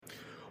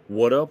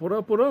What up, what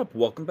up, what up?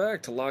 Welcome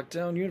back to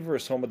Lockdown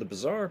Universe, home of the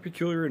bizarre,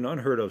 peculiar, and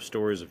unheard of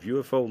stories of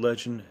UFO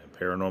legend and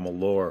paranormal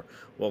lore.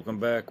 Welcome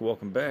back,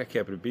 welcome back.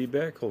 Happy to be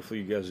back. Hopefully,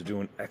 you guys are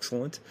doing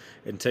excellent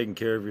and taking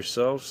care of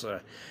yourselves.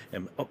 I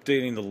am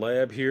updating the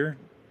lab here,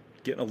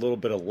 getting a little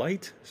bit of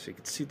light so you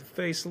can see the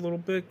face a little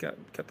bit.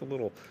 Got the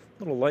little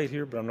light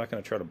here, but I'm not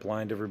going to try to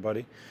blind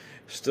everybody.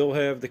 Still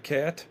have the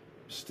cat,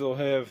 still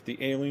have the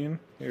alien.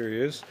 Here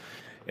he is.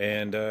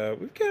 And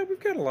we've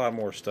got a lot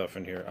more stuff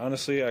in here.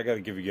 Honestly, I got to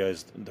give you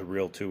guys the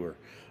real tour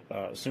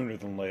sooner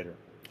than later.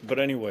 But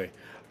anyway,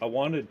 I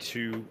wanted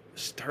to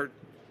start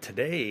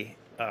today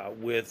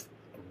with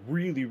a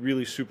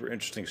really super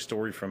interesting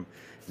story from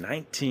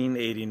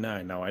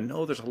 1989. Now, I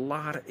know there's a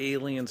lot of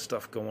alien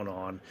stuff going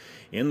on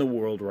in the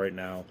world right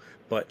now,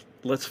 but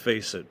let's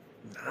face it,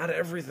 not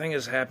everything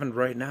has happened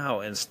right now,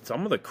 and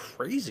some of the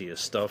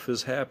craziest stuff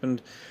has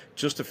happened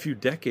just a few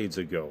decades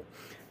ago.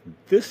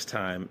 This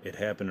time it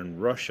happened in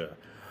Russia,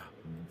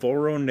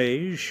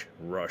 Vorenezh,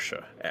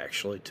 Russia,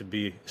 actually, to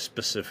be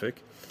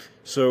specific.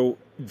 So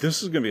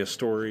this is going to be a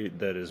story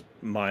that is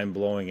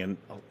mind-blowing, and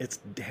it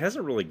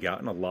hasn't really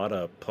gotten a lot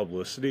of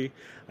publicity.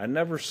 I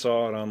never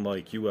saw it on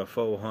like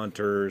UFO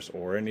Hunters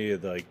or any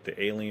of the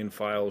Alien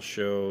Files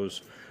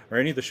shows or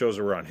any of the shows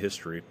around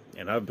history,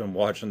 and I've been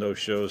watching those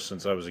shows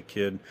since I was a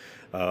kid.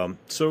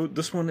 So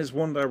this one is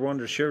one that I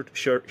wanted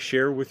to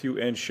share with you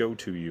and show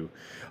to you.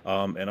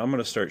 And I'm going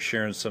to start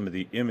sharing some of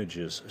the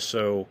images.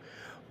 So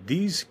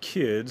these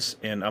kids,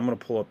 and I'm going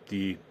to pull up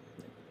the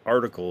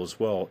article as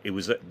well.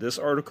 This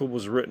article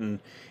was written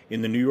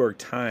in the New York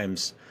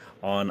Times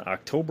on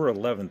October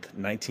 11th,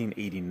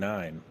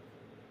 1989.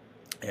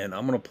 And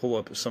I'm going to pull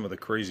up some of the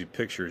crazy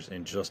pictures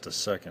in just a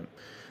second.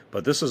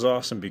 But this is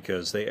awesome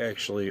because they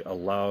actually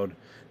allowed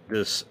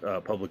this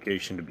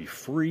publication to be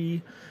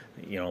free.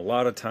 You know, a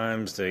lot of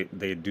times they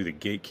do the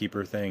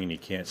gatekeeper thing and you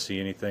can't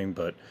see anything,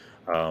 but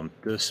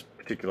this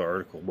particular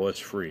article was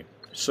free.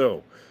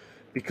 So,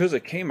 because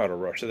it came out of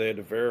Russia, they had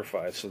to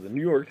verify. So the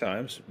New York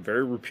Times,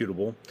 very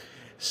reputable,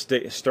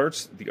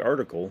 starts the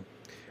article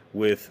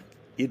with,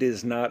 "It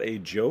is not a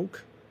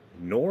joke,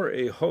 nor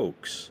a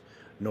hoax,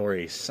 nor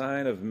a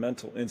sign of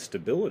mental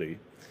instability,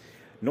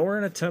 nor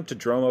an attempt to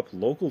drum up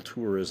local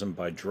tourism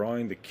by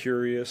drawing the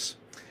curious.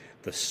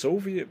 The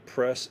Soviet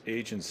press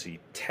agency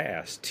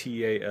TASS,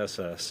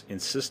 T-A-S-S,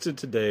 insisted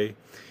today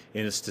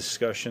in its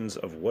discussions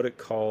of what it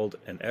called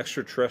an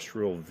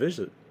extraterrestrial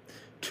visit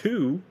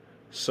to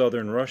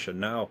southern Russia."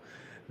 Now,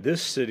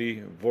 this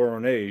city,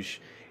 Voronezh,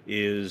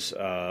 is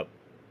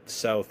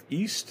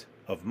southeast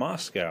of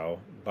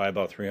Moscow by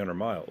about 300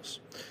 miles.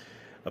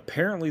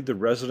 Apparently, the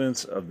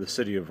residents of the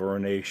city of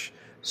Voronezh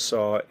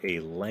saw a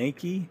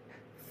lanky,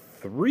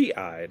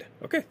 three-eyed,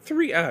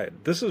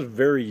 this is a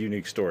very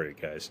unique story,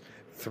 guys,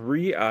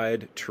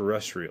 three-eyed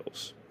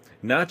terrestrials.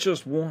 Not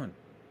just one,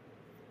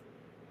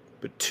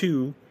 but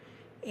two,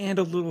 and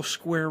a little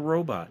square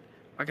robot.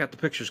 I got the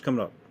pictures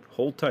coming up.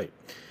 Hold tight.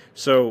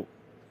 So,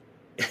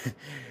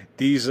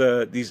 these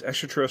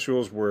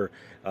extraterrestrials were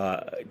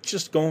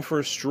just going for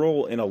a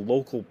stroll in a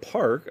local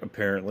park,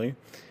 apparently.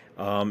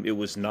 It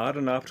was not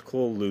an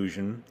optical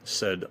illusion,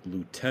 said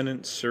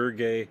Lieutenant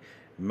Sergei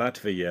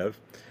Matveyev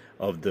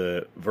of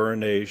the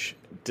Voronezh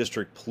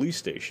District Police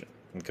Station.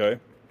 Okay?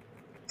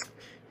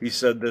 He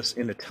said this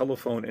in a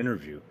telephone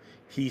interview.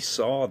 He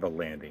saw the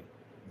landing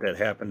that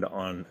happened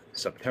on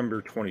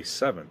September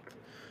 27th,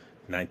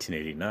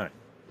 1989.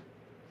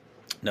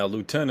 Now,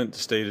 Lieutenant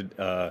stated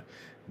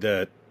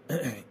that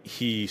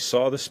he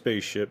saw the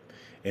spaceship,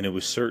 and it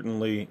was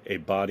certainly a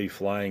body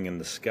flying in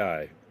the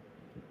sky.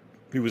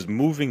 He was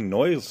moving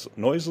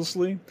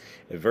noiselessly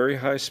at very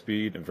high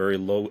speed and very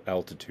low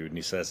altitude, and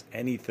he says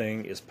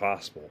anything is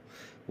possible.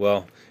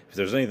 Well, if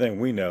there's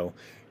anything we know,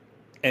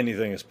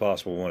 anything is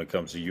possible when it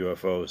comes to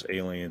UFOs,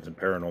 aliens, and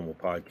paranormal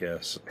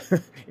podcasts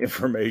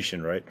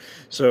information, right?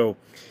 So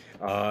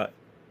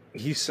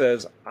he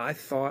says, "I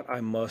thought I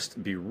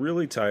must be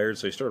really tired,"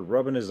 so he started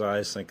rubbing his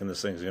eyes thinking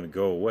this thing's going to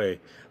go away,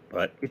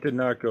 but it did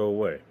not go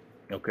away.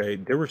 Okay,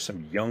 there were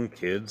some young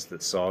kids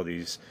that saw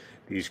these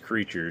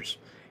creatures.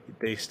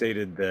 They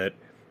stated that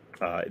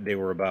they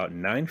were about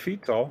 9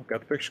 feet tall. Got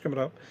the picture coming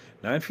up.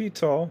 9 feet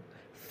tall,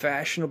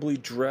 fashionably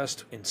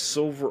dressed in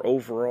silver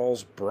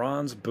overalls,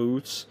 bronze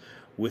boots,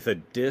 with a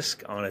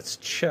disc on its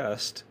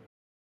chest.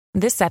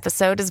 This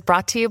episode is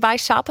brought to you by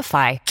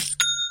Shopify.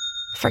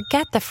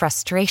 Forget the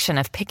frustration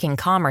of picking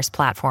commerce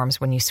platforms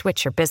when you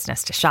switch your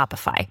business to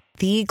Shopify,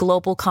 the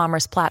global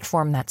commerce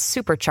platform that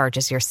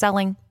supercharges your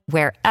selling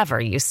wherever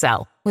you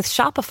sell. With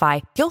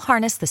Shopify, you'll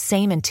harness the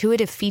same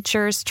intuitive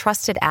features,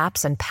 trusted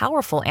apps, and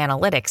powerful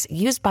analytics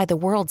used by the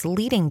world's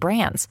leading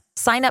brands.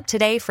 Sign up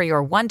today for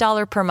your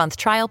 $1 per month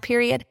trial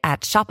period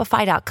at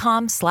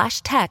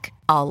shopify.com/tech,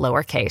 all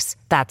lowercase.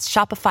 That's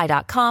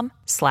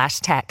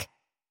shopify.com/tech.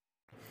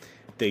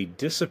 They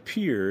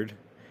disappeared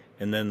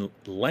and then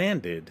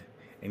landed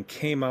and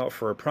came out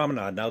for a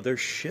promenade. Now, their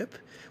ship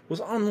was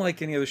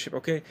unlike any other ship,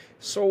 okay?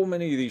 So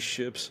many of these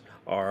ships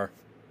are,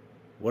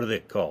 what are they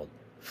called?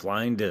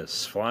 Flying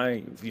discs,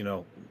 flying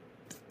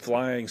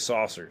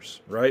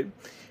saucers, right?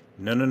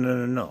 No, no, no,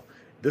 no, no.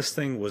 This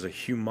thing was a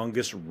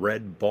humongous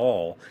red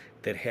ball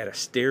that had a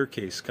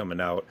staircase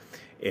coming out,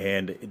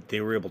 and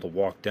they were able to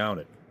walk down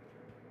it.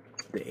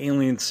 The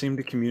aliens seemed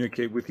to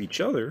communicate with each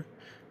other,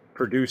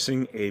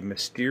 producing a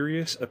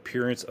mysterious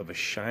appearance of a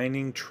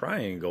shining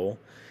triangle,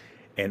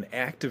 and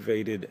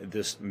activated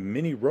this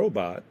mini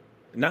robot.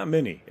 Not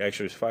mini,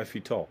 actually, it's 5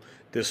 feet tall.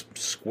 This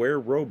square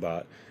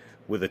robot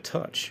with a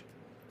touch.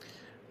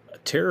 A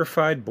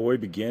terrified boy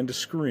began to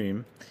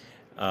scream,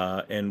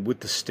 and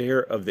with the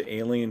stare of the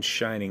alien's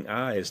shining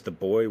eyes, the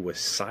boy was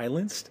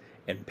silenced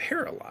and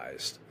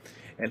paralyzed.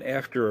 And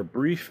after a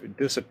brief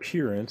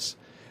disappearance,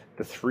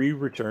 the three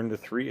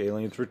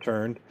aliens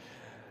returned,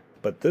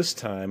 but this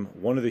time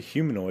one of the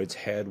humanoids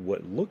had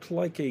what looked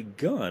like a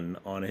gun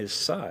on his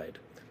side,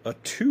 a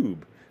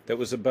tube that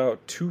was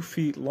about 2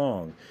 feet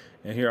long.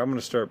 And here, I'm going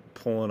to start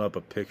pulling up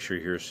a picture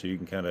here so you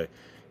can kind of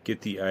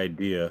get the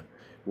idea.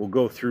 We'll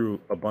go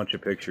through a bunch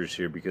of pictures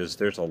here because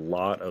there's a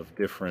lot of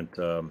different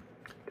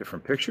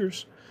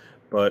pictures.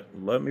 But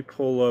let me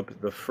pull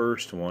up the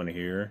first one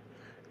here,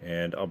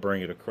 and I'll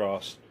bring it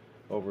across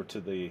over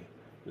to the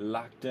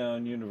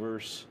Lockdown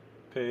Universe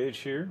page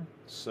here.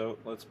 So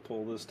let's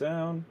pull this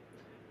down,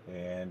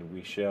 and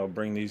we shall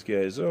bring these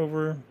guys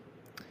over,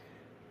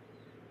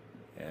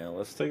 and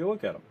let's take a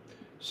look at them.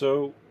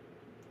 So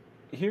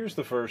here's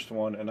the first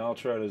one, and I'll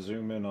try to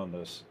zoom in on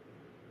this.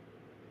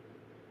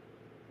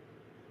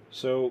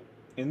 So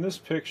in this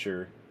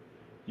picture,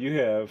 you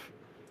have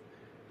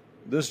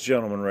this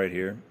gentleman right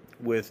here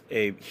with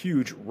a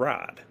huge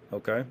rod,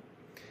 okay?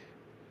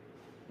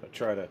 I'll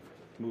try to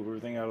move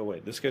everything out of the way.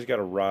 This guy's got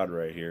a rod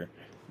right here.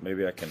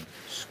 Maybe I can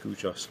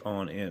scooch us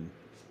on in.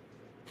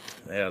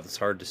 Yeah, it's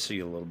hard to see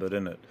a little bit,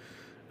 isn't it?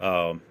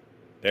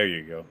 There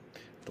you go.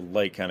 The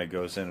light kind of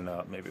goes in and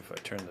out. Maybe if I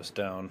turn this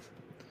down.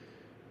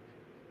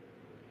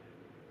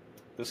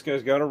 This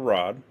guy's got a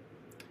rod.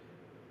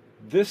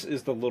 This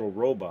is the little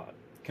robot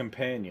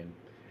companion.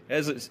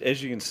 As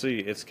you can see,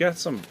 it's got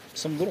some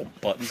little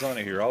buttons on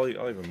it here. I'll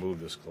even move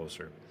this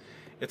closer.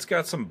 It's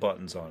got some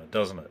buttons on it,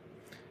 doesn't it?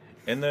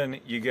 And then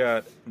you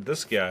got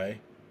this guy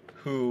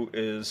who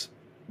is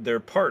their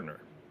partner.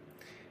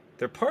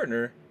 Their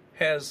partner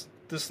has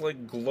this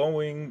like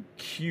glowing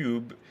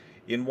cube.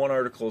 In one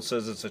article it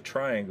says it's a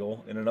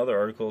triangle. In another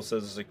article it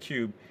says it's a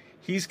cube.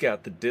 He's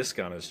got the disc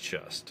on his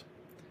chest.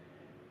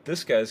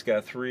 This guy's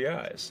got 3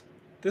 eyes.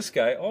 This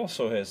guy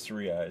also has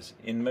 3 eyes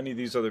in many of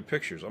these other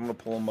pictures. I'm going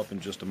to pull them up in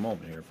just a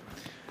moment here.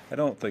 I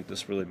don't think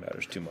this really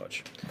matters too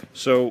much.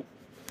 So,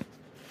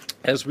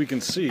 as we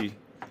can see,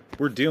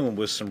 we're dealing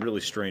with some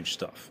really strange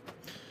stuff.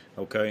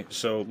 Okay,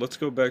 so let's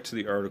go back to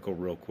the article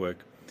real quick.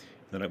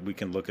 Then we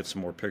can look at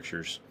some more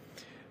pictures.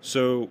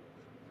 So,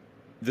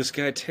 this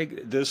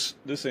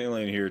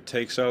alien here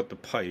takes out the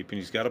pipe, and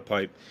he's got a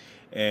pipe,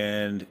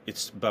 and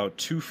it's about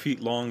 2 feet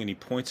long, and he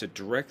points it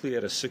directly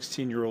at a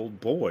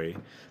 16-year-old boy.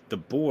 The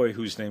boy,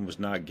 whose name was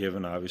not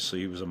given, obviously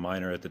he was a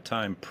minor at the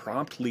time,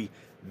 promptly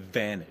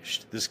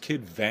vanished. This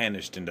kid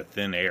vanished into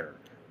thin air.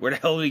 Where the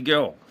hell did he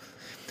go?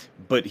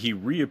 But he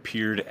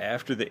reappeared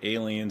after the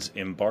aliens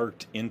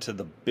embarked into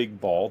the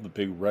big ball, the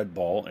big red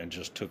ball, and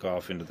just took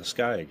off into the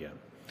sky again.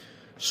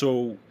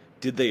 So,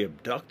 did they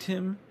abduct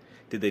him?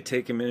 Did they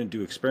take him in and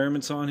do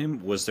experiments on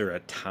him? Was there a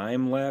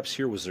time lapse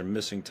here? Was there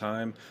missing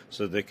time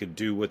so they could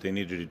do what they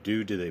needed to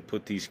do? Did they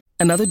put these...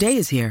 Another day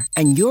is here,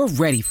 and you're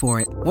ready for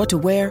it. What to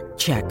wear?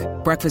 Check.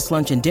 Breakfast,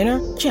 lunch, and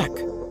dinner? Check.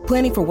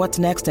 Planning for what's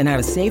next and how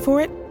to save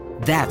for it?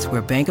 That's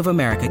where Bank of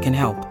America can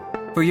help.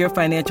 For your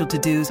financial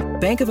to-dos,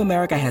 Bank of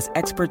America has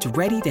experts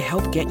ready to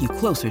help get you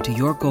closer to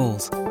your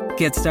goals.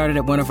 Get started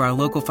at one of our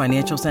local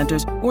financial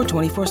centers or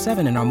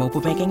 24/7 in our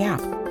mobile banking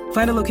app.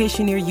 Find a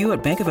location near you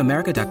at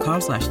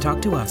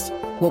bankofamerica.com/talktous.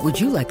 What would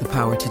you like the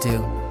power to do?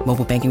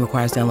 Mobile banking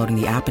requires downloading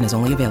the app and is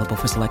only available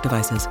for select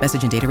devices.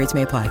 Message and data rates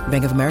may apply.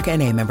 Bank of America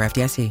N.A., member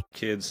FDIC.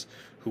 Kids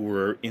who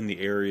were in the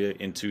area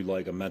into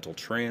like a mental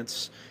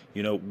trance,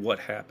 what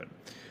happened?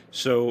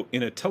 So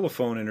in a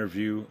telephone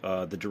interview,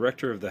 the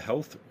director of the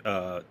health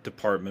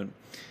department,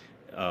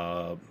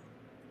 a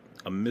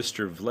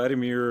Mr.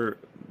 Vladimir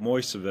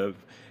Moiseev,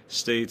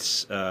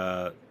 states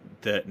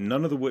that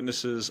none of the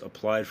witnesses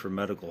applied for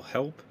medical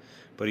help,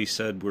 but he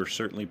said we're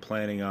certainly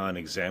planning on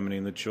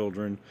examining the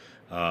children.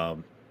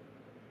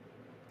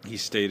 He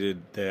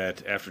stated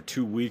that after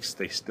 2 weeks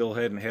they still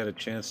hadn't had a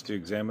chance to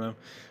examine them.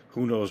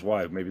 Who knows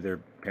why? Maybe their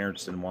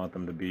parents didn't want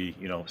them to be,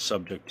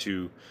 subject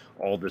to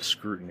all this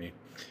scrutiny.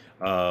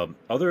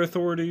 Other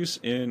authorities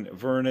in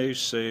Vorenezh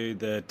say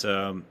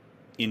that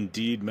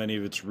indeed many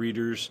of its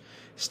readers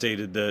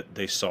stated that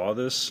they saw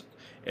this,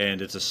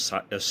 and it's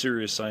a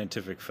serious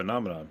scientific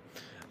phenomenon.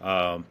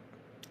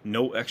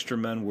 No extra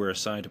men were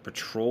assigned to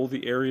patrol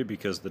the area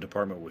because the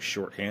department was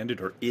shorthanded,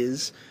 or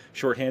is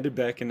shorthanded.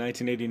 Back in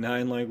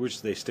 1989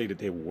 language, they stated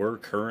they were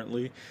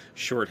currently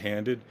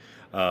shorthanded,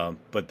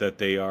 but that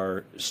they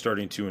are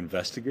starting to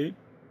investigate.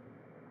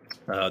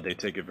 They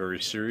take it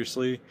very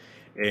seriously,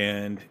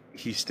 and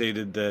he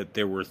stated that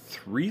there were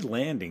 3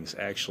 landings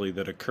actually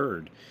that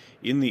occurred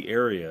in the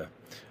area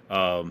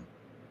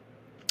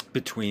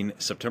between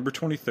September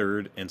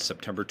 23rd and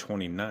September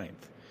 29th.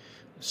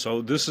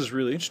 So this is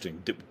really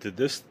interesting. Did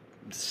this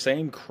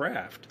same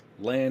craft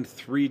land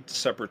 3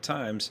 separate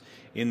times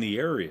in the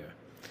area?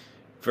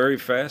 Very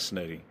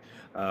fascinating.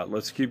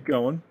 Let's keep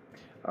going.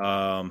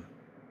 Um,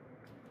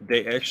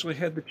 they actually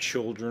had the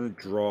children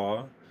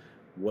draw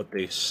what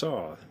they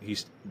saw.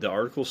 The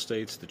article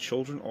states the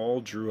children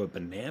all drew a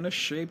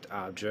banana-shaped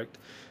object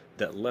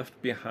that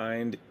left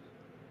behind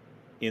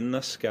in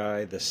the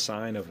sky the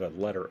sign of a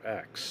letter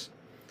X.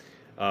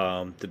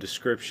 The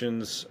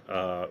descriptions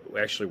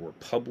actually were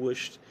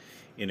published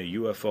in a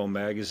UFO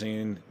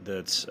magazine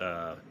that's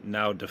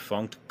now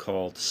defunct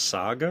called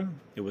Saga.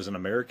 It was an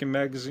American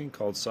magazine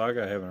called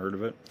Saga. I haven't heard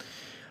of it.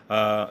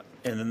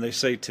 And then they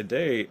say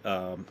today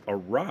a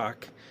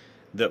rock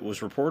that was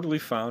reportedly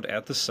found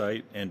at the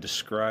site and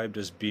described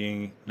as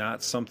being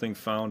not something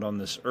found on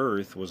this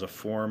earth was a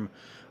form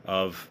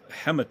of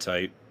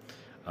hematite,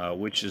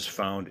 which is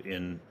found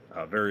in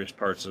various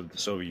parts of the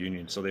Soviet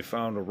Union. So they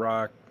found a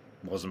rock,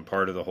 wasn't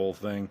part of the whole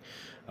thing,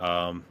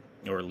 or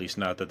at least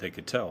not that they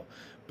could tell.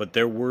 But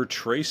there were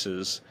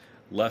traces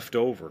left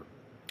over.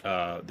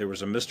 There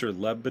was a Mr.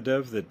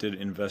 Lebedev that did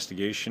an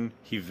investigation.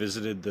 He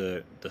visited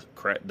the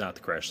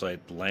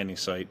landing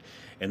site,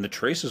 and the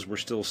traces were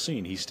still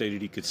seen. He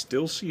stated he could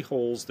still see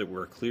holes that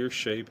were a clear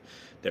shape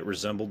that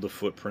resembled the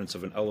footprints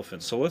of an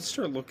elephant. So let's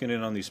start looking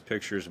in on these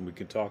pictures, and we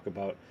can talk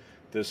about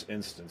this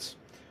instance.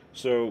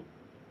 So,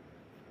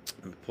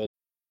 let me pull.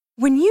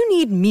 When you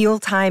need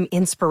mealtime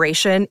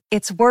inspiration,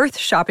 it's worth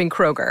shopping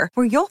Kroger,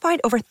 where you'll find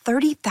over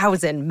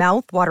 30,000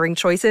 mouth-watering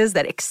choices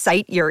that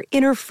excite your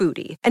inner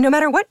foodie. And no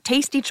matter what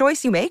tasty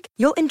choice you make,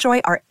 you'll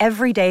enjoy our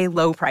everyday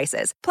low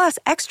prices, plus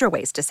extra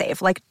ways to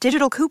save, like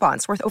digital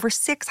coupons worth over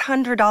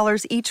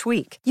 $600 each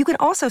week. You can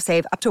also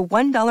save up to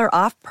 $1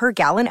 off per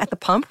gallon at the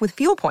pump with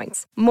fuel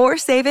points. More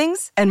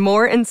savings and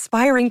more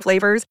inspiring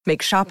flavors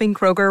make shopping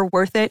Kroger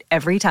worth it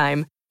every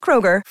time.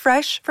 Kroger,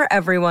 fresh for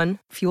everyone.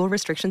 Fuel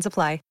restrictions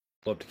apply.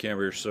 Up to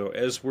camera here. So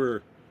as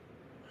we're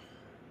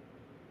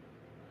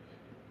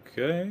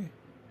okay,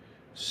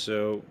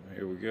 so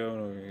here we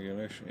go.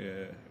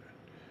 Yeah.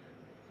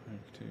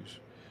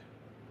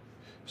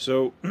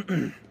 So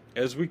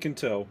as we can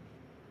tell,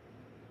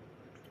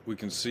 we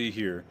can see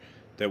here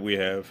that we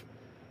have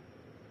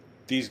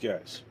these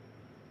guys.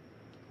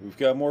 We've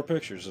got more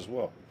pictures as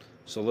well.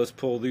 So let's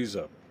pull these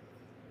up.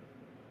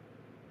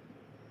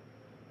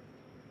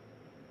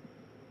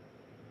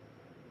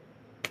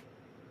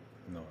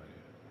 No idea.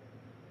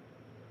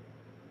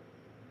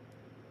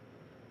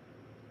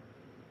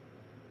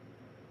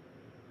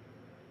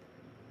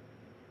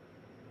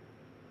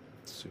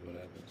 See what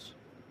happens.